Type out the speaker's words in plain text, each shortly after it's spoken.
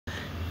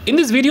In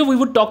this video, we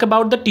would talk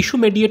about the tissue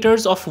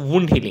mediators of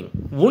wound healing.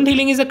 Wound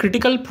healing is a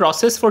critical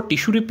process for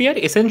tissue repair,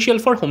 essential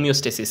for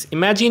homeostasis.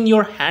 Imagine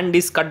your hand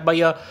is cut by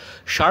a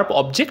sharp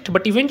object,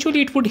 but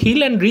eventually it would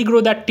heal and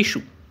regrow that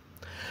tissue.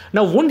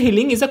 Now, wound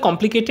healing is a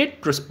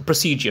complicated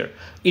procedure.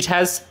 It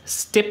has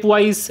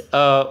stepwise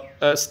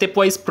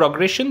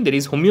progression. There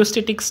is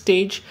homeostatic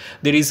stage,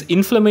 there is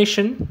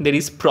inflammation, there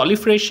is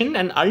proliferation,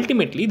 and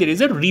ultimately there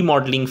is a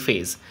remodeling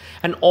phase.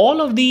 And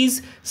all of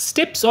these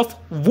steps of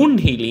wound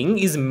healing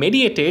is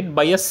mediated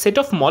by a set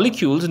of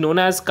molecules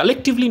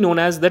collectively known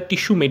as the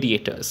tissue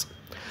mediators.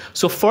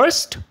 So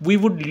first, we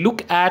would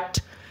look at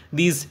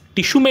these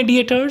tissue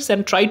mediators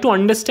and try to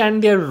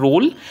understand their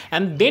role,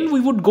 and then we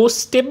would go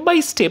step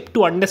by step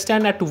to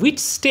understand at which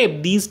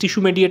step these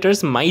tissue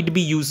mediators might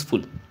be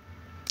useful.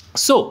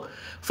 So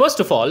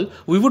first of all,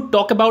 we would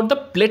talk about the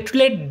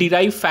platelet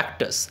derived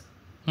factors,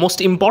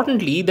 most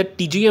importantly the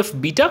TGF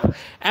beta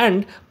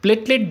and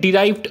platelet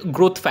derived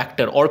growth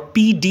factor, or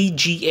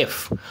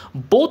PDGF.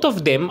 Both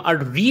of them are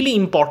really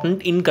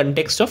important in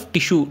context of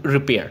tissue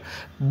repair.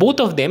 Both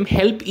of them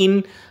help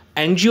in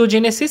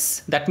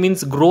angiogenesis, that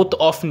means growth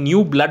of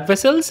new blood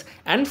vessels,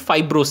 and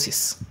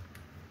fibrosis.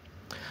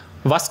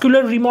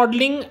 Vascular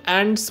remodeling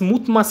and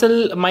smooth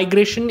muscle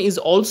migration is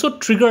also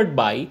triggered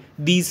by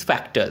these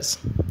factors.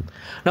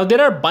 Now,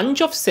 there are a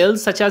bunch of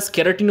cells such as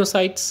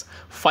keratinocytes,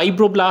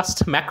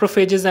 fibroblasts,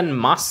 macrophages, and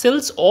mast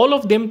cells. All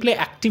of them play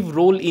active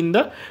role in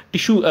the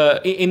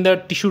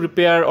tissue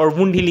repair or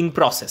wound healing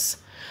process.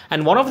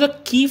 And one of the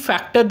key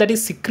factors that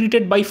is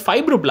secreted by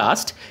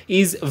fibroblast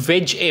is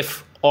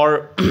VEGF,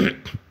 or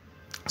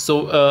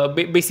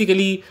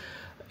basically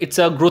it's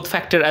a growth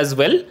factor as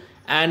well,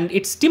 and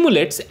it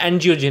stimulates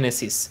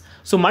angiogenesis.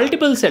 So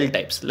multiple cell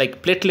types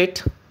like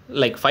platelet,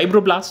 like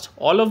fibroblast,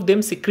 all of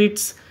them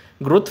secretes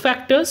growth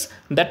factors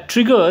that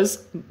triggers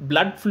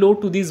blood flow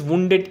to this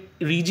wounded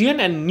region,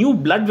 and new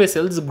blood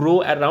vessels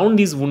grow around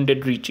this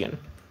wounded region.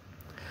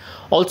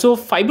 Also,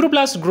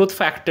 fibroblast growth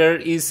factor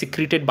is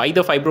secreted by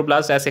the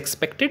fibroblast as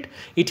expected.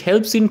 It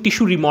helps in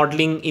tissue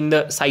remodeling in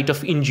the site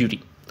of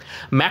injury.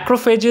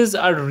 Macrophages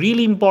are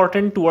really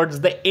important towards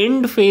the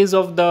end phase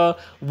of the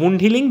wound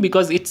healing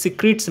because it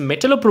secretes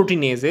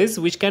metalloproteinases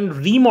which can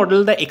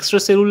remodel the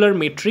extracellular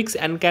matrix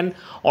and can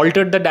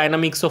alter the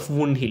dynamics of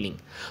wound healing.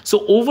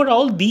 So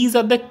overall, these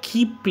are the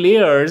key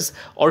players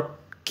or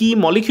key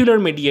molecular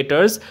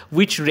mediators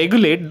which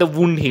regulate the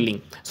wound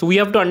healing. So we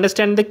have to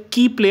understand the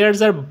key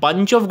players are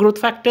bunch of growth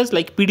factors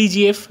like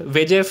PDGF,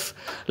 VEGF,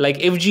 like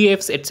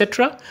FGFs,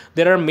 etc.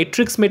 There are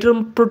matrix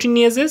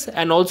metalloproteinases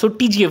and also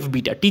TGF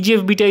beta.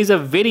 TGF beta is a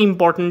very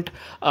important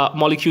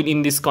molecule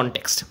in this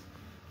context.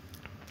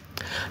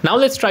 Now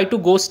let's try to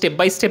go step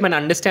by step and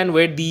understand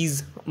where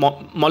these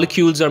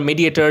molecules or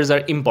mediators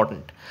are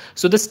important.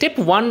 So the step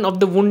one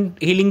of the wound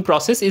healing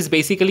process is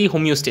basically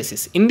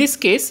homeostasis. In this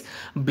case,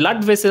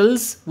 blood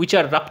vessels which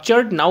are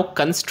ruptured now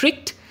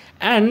constrict,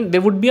 and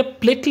there would be a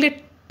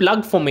platelet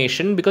plug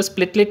formation because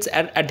platelets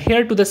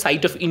adhere to the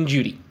site of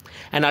injury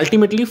and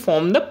ultimately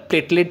form the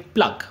platelet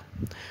plug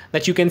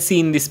that you can see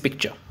in this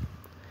picture.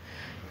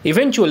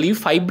 Eventually,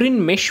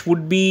 fibrin mesh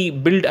would be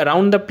built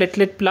around the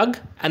platelet plug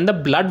and the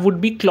blood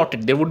would be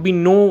clotted. There would be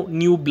no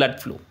new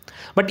blood flow.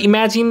 But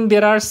imagine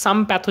there are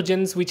some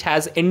pathogens which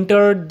has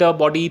entered the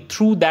body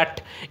through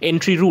that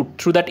entry route,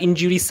 through that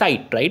injury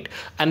site, right?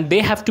 And they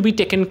have to be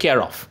taken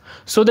care of.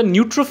 So the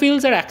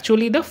neutrophils are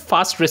actually the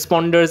fast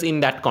responders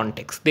in that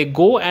context. They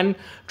go and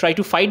try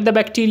to fight the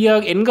bacteria,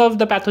 engulf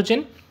the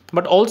pathogen,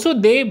 but also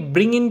they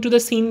bring into the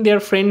scene their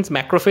friends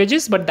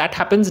macrophages, but that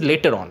happens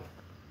later on.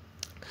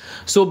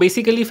 So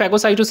basically,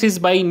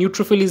 phagocytosis by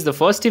neutrophil is the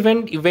first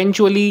event.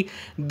 Eventually,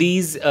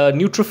 these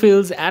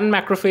neutrophils and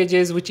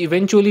macrophages, which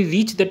eventually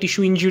reach the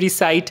tissue injury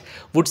site,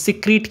 would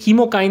secrete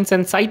chemokines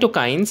and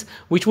cytokines,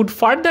 which would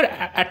further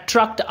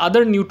attract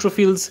other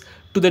neutrophils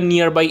to the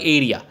nearby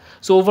area.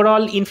 So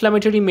overall,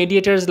 inflammatory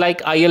mediators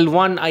like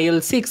IL-1,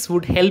 IL-6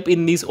 would help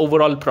in this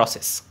overall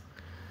process.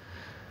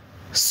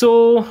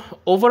 So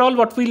overall,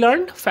 what we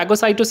learned,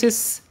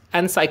 phagocytosis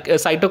and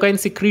cytokine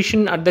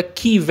secretion are the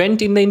key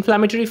event in the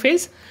inflammatory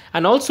phase,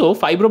 and also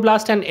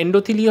fibroblast and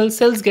endothelial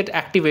cells get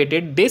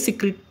activated. They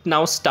secrete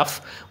now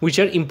stuff which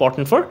are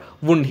important for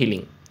wound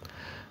healing.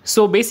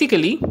 So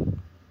basically,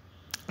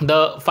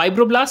 the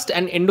fibroblast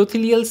and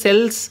endothelial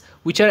cells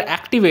which are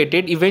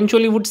activated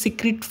eventually would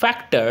secrete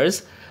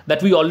factors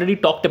that we already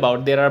talked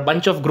about. There are a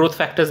bunch of growth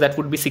factors that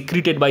would be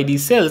secreted by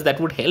these cells that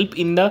would help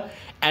in the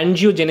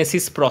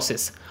angiogenesis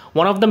process.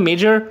 One of the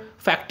major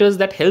factors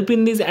that help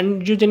in this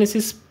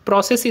angiogenesis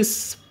process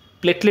is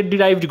platelet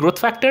derived growth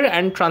factor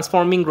and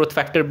transforming growth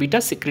factor beta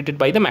secreted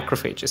by the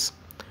macrophages.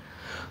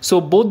 So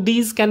both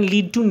these can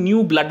lead to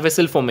new blood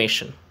vessel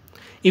formation.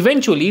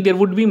 Eventually, there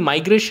would be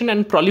migration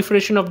and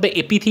proliferation of the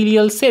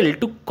epithelial cell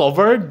to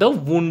cover the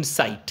wound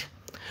site.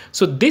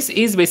 So this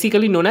is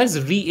basically known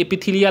as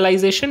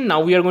re-epithelialization.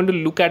 Now we are going to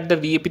look at the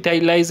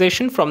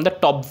re-epithelialization from the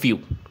top view.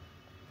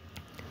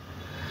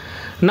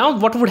 Now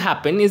what would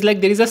happen is, like,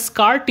 there is a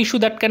scar tissue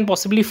that can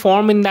possibly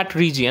form in that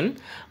region,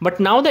 but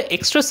now the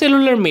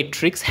extracellular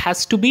matrix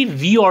has to be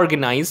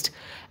reorganized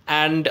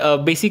and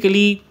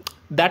basically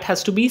that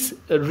has to be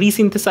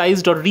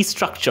resynthesized or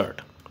restructured.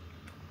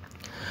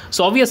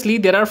 So obviously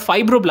there are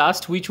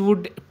fibroblasts which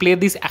would play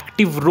this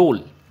active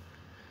role.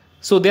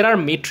 So there are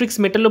matrix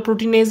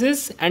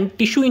metalloproteinases and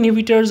tissue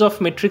inhibitors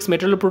of matrix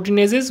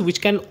metalloproteinases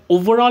which can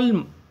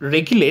overall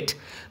regulate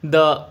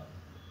the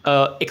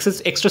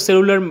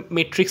extracellular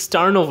matrix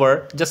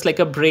turnover, just like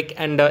a brake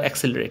and an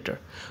accelerator.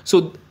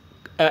 So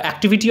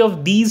activity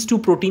of these two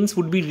proteins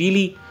would be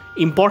really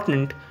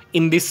important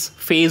in this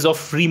phase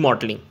of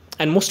remodeling.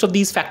 And most of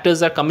these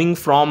factors are coming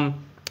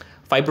from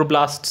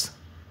fibroblasts,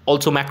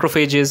 also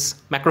macrophages.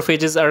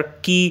 Macrophages are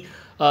key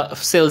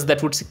cells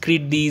that would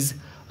secrete these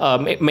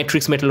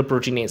matrix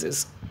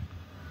metalloproteinases.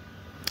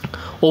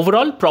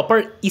 Overall,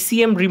 proper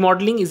ECM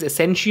remodeling is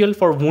essential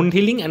for wound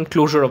healing and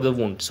closure of the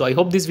wound. So I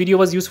hope this video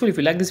was useful. If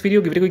you like this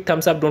video, give it a quick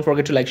thumbs up. Don't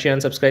forget to like, share,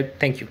 and subscribe.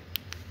 Thank you.